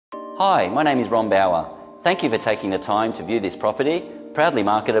Hi, my name is Ron Bauer. Thank you for taking the time to view this property, proudly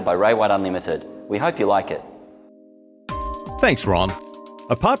marketed by Ray White Unlimited. We hope you like it. Thanks, Ron.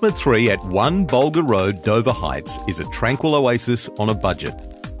 Apartment 3 at 1 Bulga Road, Dover Heights is a tranquil oasis on a budget.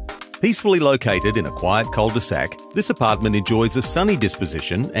 Peacefully located in a quiet cul-de-sac, this apartment enjoys a sunny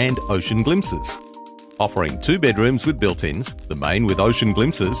disposition and ocean glimpses. Offering 2 bedrooms with built-ins, the main with ocean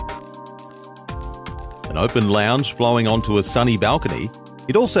glimpses, an open lounge flowing onto a sunny balcony,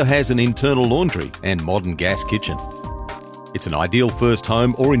 it also has an internal laundry and modern gas kitchen. It's an ideal first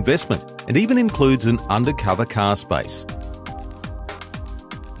home or investment and even includes an undercover car space.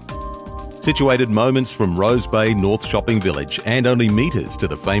 Situated moments from Rose Bay North Shopping Village and only metres to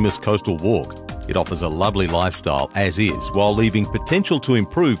the famous coastal walk, it offers a lovely lifestyle as is while leaving potential to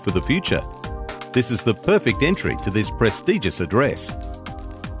improve for the future. This is the perfect entry to this prestigious address.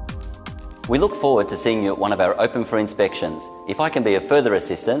 We look forward to seeing you at one of our open for inspections. If I can be of further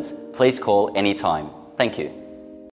assistance, please call anytime. Thank you.